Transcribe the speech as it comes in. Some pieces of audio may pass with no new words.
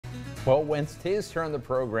Well, Wednesdays here on the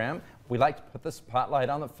program, we like to put the spotlight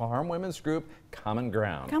on the farm women's group, Common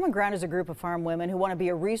Ground. Common Ground is a group of farm women who want to be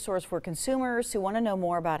a resource for consumers who want to know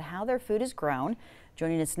more about how their food is grown.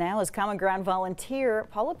 Joining us now is Common Ground volunteer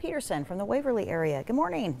Paula Peterson from the Waverly area. Good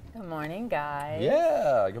morning. Good morning, guys.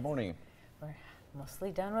 Yeah, good morning. We're mostly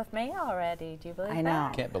done with May already. Do you believe that? I know.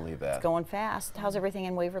 Can't believe that. It's going fast. How's everything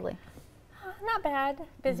in Waverly? Not bad.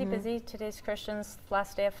 Busy. Today's Christian's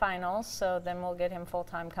last day of finals, so then we'll get him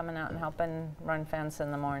full-time coming out and helping run fence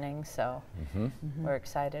in the morning, so we're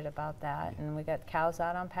excited about that. And we got cows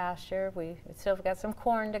out on pasture. We still got some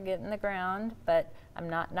corn to get in the ground, but I'm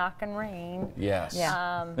not knocking rain. Yes.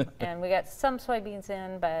 Yeah. And we got some soybeans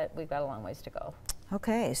in, but we've got a long ways to go.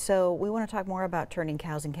 Okay, so we want to talk more about turning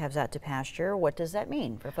cows and calves out to pasture. What does that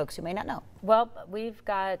mean for folks who may not know? Well, we've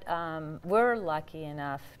got, we're lucky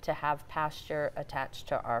enough to have pasture attached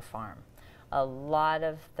to our farm. A lot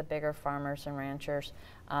of the bigger farmers and ranchers,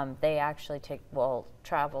 they actually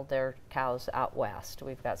travel their cows out west.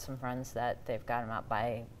 We've got some friends that they've got them out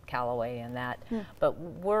by Callaway and that. But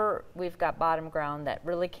we've got bottom ground that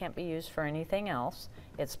really can't be used for anything else.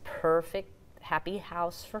 It's perfect, happy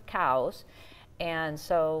house for cows. And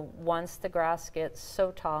so once the grass gets so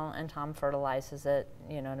tall and Tom fertilizes it,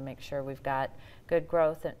 you know, to make sure we've got good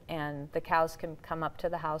growth and the cows can come up to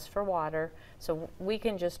the house for water. So we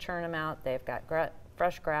can just turn them out. They've got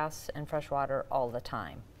fresh grass and fresh water all the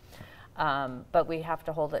time. But we have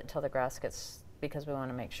to hold it until the grass gets, because we want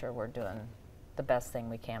to make sure we're doing the best thing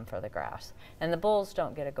we can for the grass. And the bulls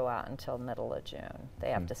don't get to go out until middle of June. They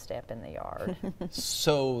have to stay up in the yard.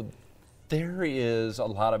 So there is a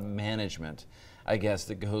lot of management, I guess,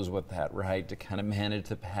 that goes with that, right? To kind of manage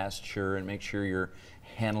the pasture and make sure you're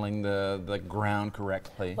handling the ground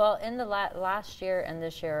correctly. Well, in the last year and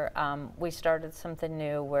this year, we started something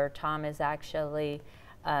new where Tom is actually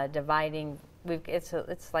dividing.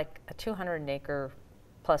 It's like a 200-acre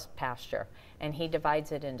plus pasture, and he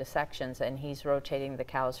divides it into sections, and he's rotating the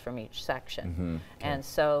cows from each section. And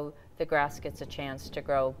so the grass gets a chance to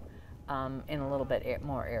grow in a little bit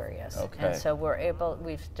more areas. And so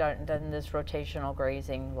we've done this rotational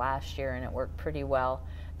grazing last year, and it worked pretty well.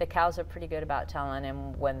 The cows are pretty good about telling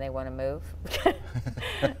him when they want to move.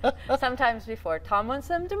 Sometimes before Tom wants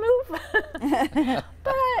them to move.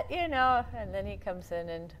 But, you know, and then he comes in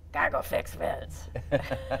and, gotta go fix fence.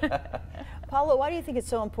 Paula, why do you think it's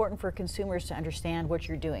so important for consumers to understand what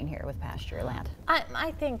you're doing here with pasture land?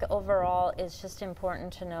 I think overall it's just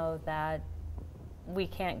important to know that we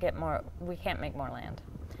can't make more land,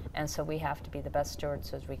 and so we have to be the best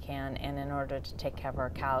stewards as we can, and in order to take care of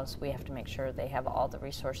our cows we have to make sure they have all the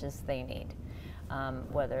resources they need,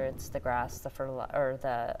 whether it's the grass, the fertilizer, or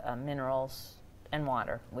the minerals and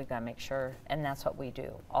water. We've got to make sure, and that's what we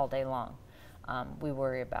do all day long. We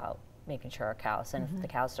worry about making sure our cows, and if the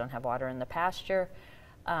cows don't have water in the pasture,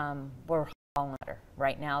 we're hauling water.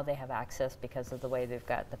 Right now they have access because of the way they've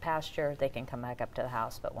got the pasture. They can come back up to the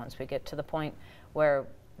house, but once we get to the point where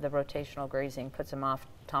the rotational grazing puts them off,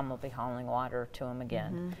 Tom will be hauling water to them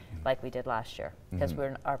again, like we did last year, because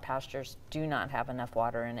our pastures do not have enough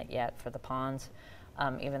water in it yet for the ponds.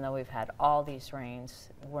 Even though we've had all these rains,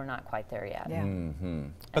 we're not quite there yet.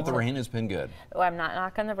 But the rain has been good. Oh, I'm not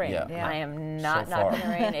knocking the rain. Yeah. I am not knocking the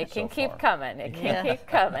rain. It can keep coming. It can keep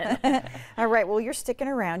coming. All right, well, you're sticking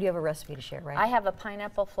around. You have a recipe to share, right? I have a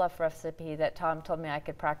pineapple fluff recipe that Tom told me I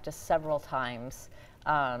could practice several times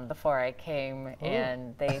before I came,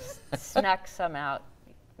 and they snuck some out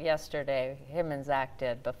yesterday. Him and Zach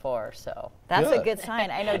did before, so. That's a good sign.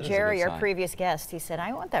 I know Jerry, our previous guest, he said,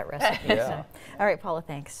 I want that recipe. So. All right, Paula,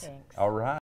 thanks. Thanks. All right.